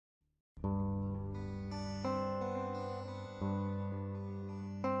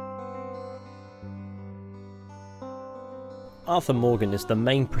Arthur Morgan is the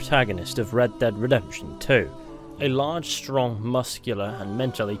main protagonist of Red Dead Redemption 2. A large, strong, muscular and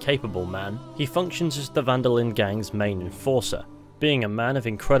mentally capable man, he functions as the Van der Linde gang's main enforcer. Being a man of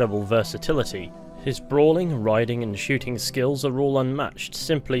incredible versatility, his brawling, riding and shooting skills are all unmatched.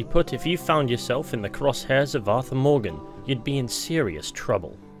 Simply put, if you found yourself in the crosshairs of Arthur Morgan, you'd be in serious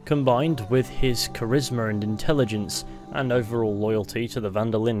trouble. Combined with his charisma and intelligence, and overall loyalty to the Van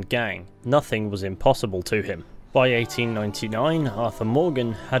der Linde gang, nothing was impossible to him. By 1899, Arthur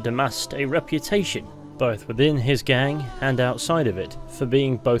Morgan had amassed a reputation, both within his gang and outside of it, for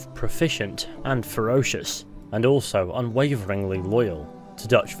being both proficient and ferocious, and also unwaveringly loyal to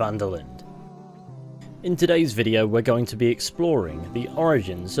Dutch Van der Linde. In today's video we're going to be exploring the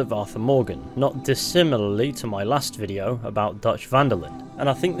origins of Arthur Morgan, not dissimilarly to my last video about Dutch Van der Linde, and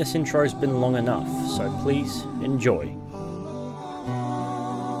I think this intro's been long enough, so please enjoy.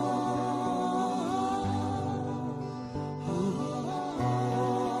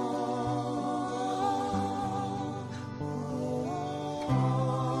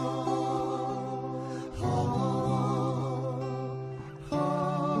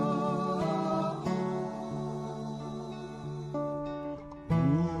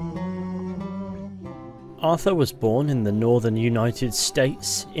 Arthur was born in the northern United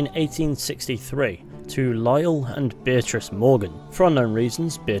States in 1863 to Lyle and Beatrice Morgan. For unknown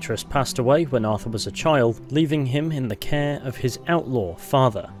reasons, Beatrice passed away when Arthur was a child, leaving him in the care of his outlaw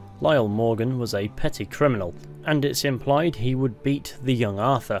father. Lyle Morgan was a petty criminal, and it's implied he would beat the young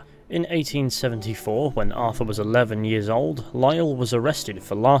Arthur. In 1874, when Arthur was 11 years old, Lyle was arrested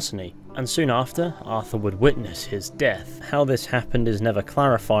for larceny, and soon after, Arthur would witness his death. How this happened is never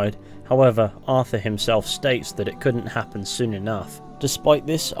clarified, however, Arthur himself states that it couldn't happen soon enough. Despite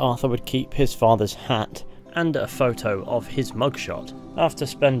this, Arthur would keep his father's hat and a photo of his mugshot. After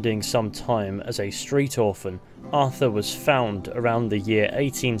spending some time as a street orphan, Arthur was found around the year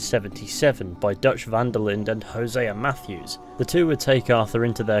 1877 by Dutch Van der Linde and Hosea Matthews. The two would take Arthur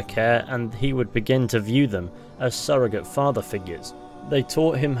into their care and he would begin to view them as surrogate father figures. They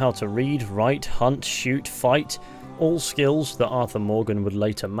taught him how to read, write, hunt, shoot, fight, all skills that Arthur Morgan would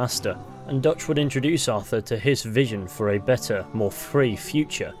later master, and Dutch would introduce Arthur to his vision for a better, more free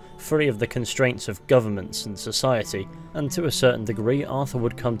future, free of the constraints of governments and society, and to a certain degree Arthur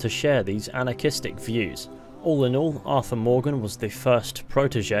would come to share these anarchistic views. All in all, Arthur Morgan was the first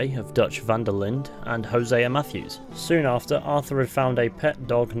protege of Dutch Van der Linde and Hosea Matthews. Soon after, Arthur had found a pet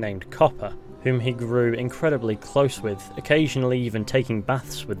dog named Copper, whom he grew incredibly close with, occasionally even taking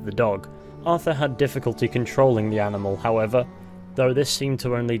baths with the dog. Arthur had difficulty controlling the animal, however, though this seemed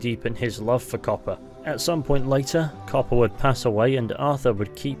to only deepen his love for Copper. At some point later, Copper would pass away and Arthur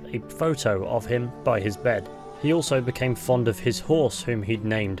would keep a photo of him by his bed. He also became fond of his horse, whom he'd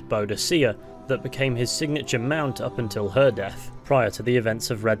named Boadicea, that became his signature mount up until her death, prior to the events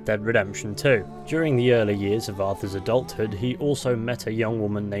of Red Dead Redemption 2. During the early years of Arthur's adulthood, he also met a young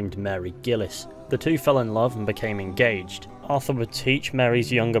woman named Mary Gillis. The two fell in love and became engaged. Arthur would teach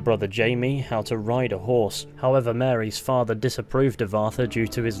Mary's younger brother Jamie how to ride a horse, however Mary's father disapproved of Arthur due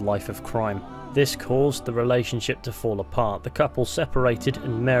to his life of crime. This caused the relationship to fall apart. The couple separated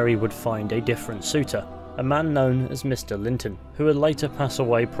and Mary would find a different suitor, a man known as Mr. Linton, who would later pass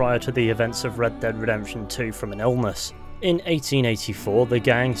away prior to the events of Red Dead Redemption 2 from an illness. In 1884, the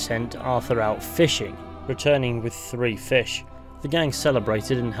gang sent Arthur out fishing, returning with 3 fish. The gang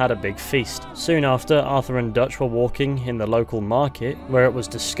celebrated and had a big feast. Soon after, Arthur and Dutch were walking in the local market, where it was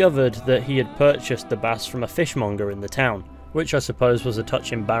discovered that he had purchased the bass from a fishmonger in the town, which I suppose was a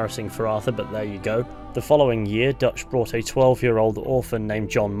touch embarrassing for Arthur, but there you go. The following year, Dutch brought a 12-year-old orphan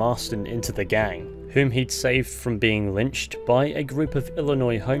named John Marston into the gang, whom he'd saved from being lynched by a group of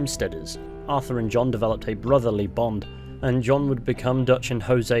Illinois homesteaders. Arthur and John developed a brotherly bond, and John would become Dutch and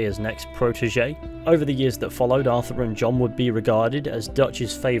Hosea's next protege. Over the years that followed, Arthur and John would be regarded as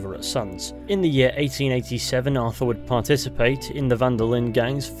Dutch's favourite sons. In the year 1887, Arthur would participate in the Van der Linde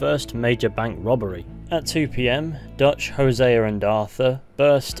gang's first major bank robbery. At 2 PM, Dutch, Hosea and Arthur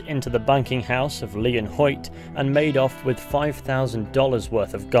burst into the banking house of Lee and Hoyt and made off with $5,000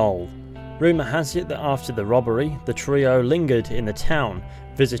 worth of gold. Rumour has it that after the robbery, the trio lingered in the town,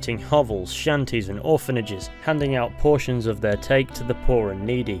 visiting hovels, shanties and orphanages, handing out portions of their take to the poor and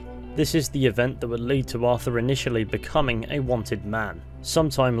needy. This is the event that would lead to Arthur initially becoming a wanted man.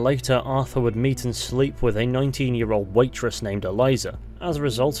 Sometime later, Arthur would meet and sleep with a 19-year-old waitress named Eliza. As a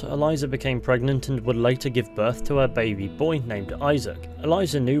result, Eliza became pregnant and would later give birth to a baby boy named Isaac.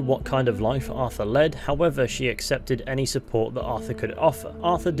 Eliza knew what kind of life Arthur led, however she accepted any support that Arthur could offer.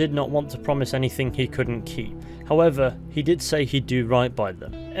 Arthur did not want to promise anything he couldn't keep, however he did say he'd do right by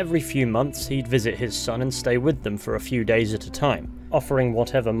them. Every few months he'd visit his son and stay with them for a few days at a time, offering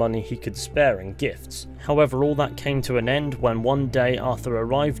whatever money he could spare in gifts. However, all that came to an end when one day Arthur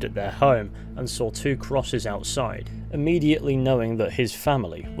arrived at their home and saw 2 crosses outside, immediately knowing that his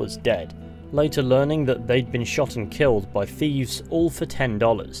family was dead. Later learning that they'd been shot and killed by thieves, all for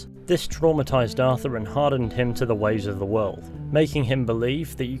 $10. This traumatized Arthur and hardened him to the ways of the world, making him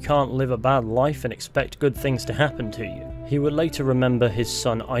believe that you can't live a bad life and expect good things to happen to you. He would later remember his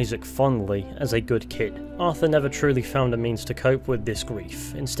son Isaac fondly as a good kid. Arthur never truly found a means to cope with this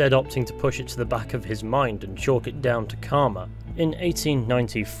grief, instead opting to push it to the back of his mind and chalk it down to karma. In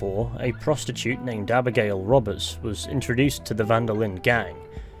 1894, a prostitute named Abigail Roberts was introduced to the Van der Linde gang,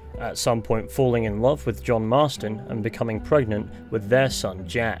 at some point falling in love with John Marston and becoming pregnant with their son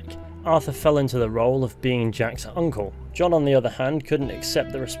Jack. Arthur fell into the role of being Jack's uncle. John, on the other hand, couldn't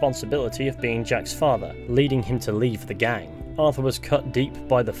accept the responsibility of being Jack's father, leading him to leave the gang. Arthur was cut deep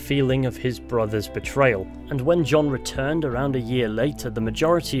by the feeling of his brother's betrayal, and when John returned around a year later, the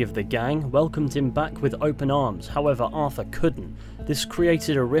majority of the gang welcomed him back with open arms. However, Arthur couldn't. This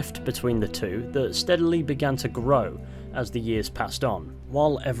created a rift between the two that steadily began to grow as the years passed on.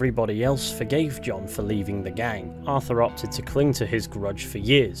 While everybody else forgave John for leaving the gang, Arthur opted to cling to his grudge for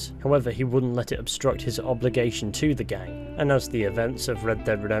years. However, he wouldn't let it obstruct his obligation to the gang, and as the events of Red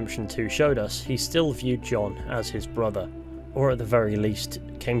Dead Redemption 2 showed us, he still viewed John as his brother, or at the very least,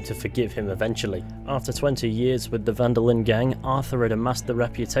 came to forgive him eventually. After 20 years with the Van der Linde gang, Arthur had amassed the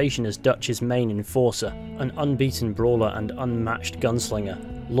reputation as Dutch's main enforcer, an unbeaten brawler and unmatched gunslinger,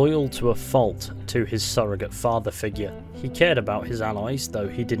 loyal to a fault to his surrogate father figure. He cared about his allies, though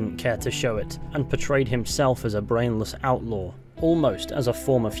he didn't care to show it, and portrayed himself as a brainless outlaw, almost as a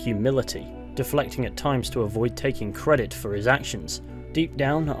form of humility, deflecting at times to avoid taking credit for his actions. Deep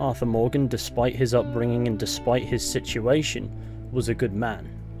down, Arthur Morgan, despite his upbringing and despite his situation, was a good man.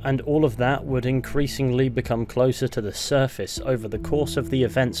 And all of that would increasingly become closer to the surface over the course of the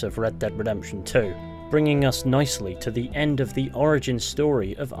events of Red Dead Redemption 2, bringing us nicely to the end of the origin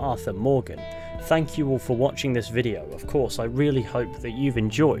story of Arthur Morgan. Thank you all for watching this video. Of course, I really hope that you've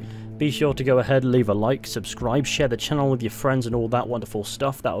enjoyed. Be sure to go ahead, leave a like, subscribe, share the channel with your friends and all that wonderful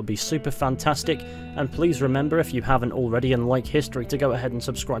stuff. That would be super fantastic. And please remember, if you haven't already and like history, to go ahead and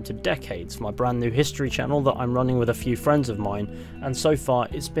subscribe to Decades, my brand new history channel that I'm running with a few friends of mine. And so far,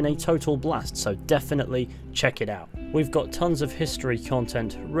 it's been a total blast, so definitely check it out. We've got tons of history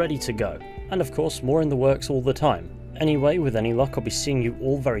content ready to go. And of course, more in the works all the time. Anyway, with any luck, I'll be seeing you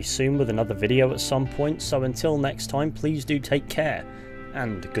all very soon with another video at some point. So until next time, please do take care.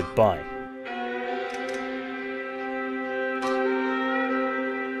 And goodbye.